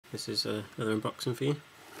This is another unboxing for you.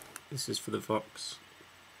 This is for the VOX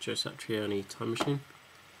Satriani Time Machine.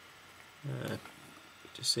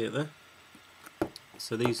 Just see it there.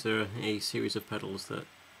 So these are a series of pedals that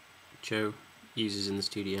Joe uses in the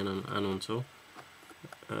studio and on tour.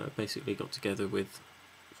 Basically got together with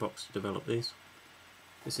VOX to develop these.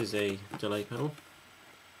 This is a delay pedal.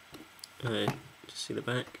 Just see the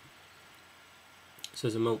back. So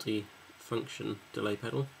it's a multi-function delay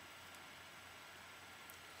pedal.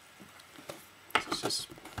 Let's just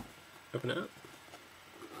open it up.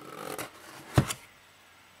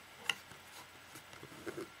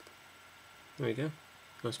 There we go.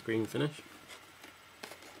 Nice green finish.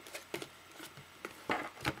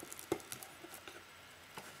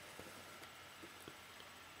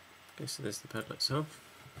 Okay, so there's the pedal itself.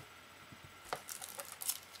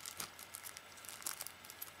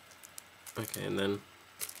 Okay, and then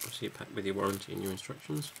obviously you're packed with your warranty and your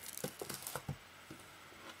instructions.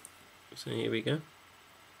 So here we go.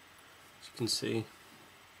 As you can see,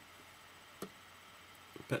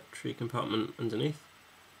 battery compartment underneath,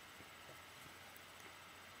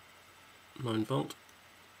 9V.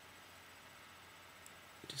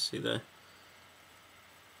 Just see there.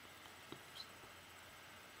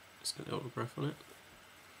 Just got the autograph on it.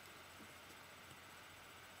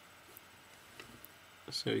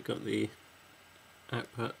 So we've got the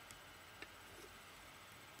output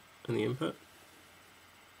and the input.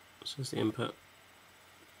 So there's the input,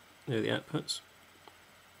 there are the outputs.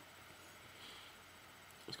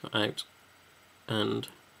 It's got out and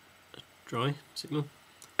a dry signal.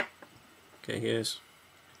 Okay, here's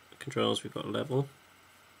the controls. We've got level.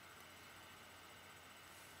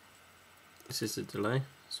 This is the delay.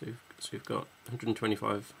 So we've got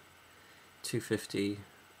 125, 250,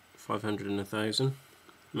 500 and 1000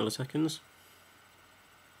 milliseconds.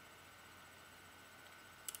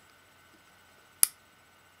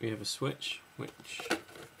 We have a switch, which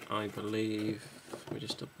I believe, let me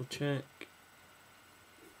just double check.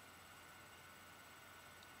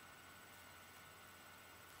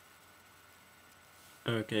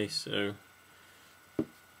 Okay, so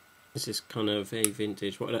this is kind of a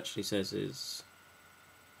vintage. What it actually says is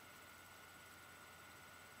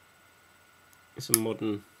it's a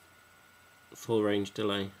modern full range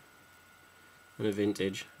delay, and a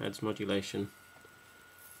vintage adds modulation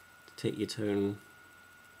to take your tone.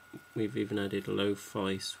 We've even added a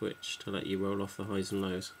lo-fi switch to let you roll off the highs and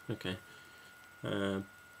lows. Okay.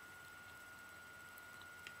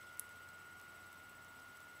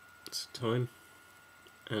 It's time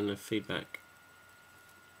and a feedback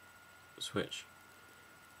switch.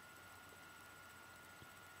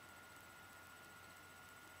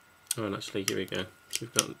 Oh, and actually, here we go.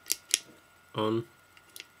 We've got on,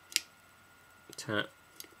 tap,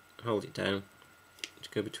 hold it down to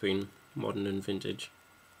go between modern and vintage.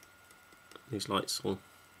 These lights will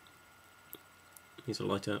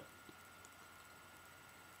light up.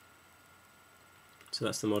 So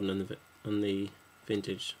that's the modern and the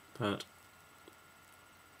vintage part.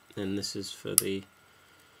 And this is for to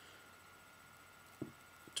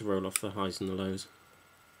roll off the highs and the lows.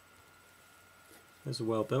 There's a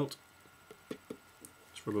well built.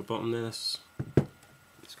 It's rubber bottom there. It's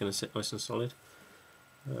going to sit nice and solid.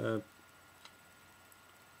 And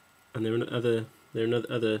there are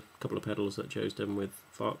another couple of pedals that Joe's done with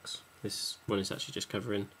VOX. This one is actually just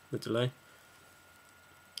covering the delay.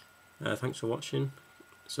 Thanks for watching.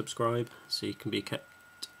 Subscribe so you can be kept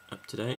up to date.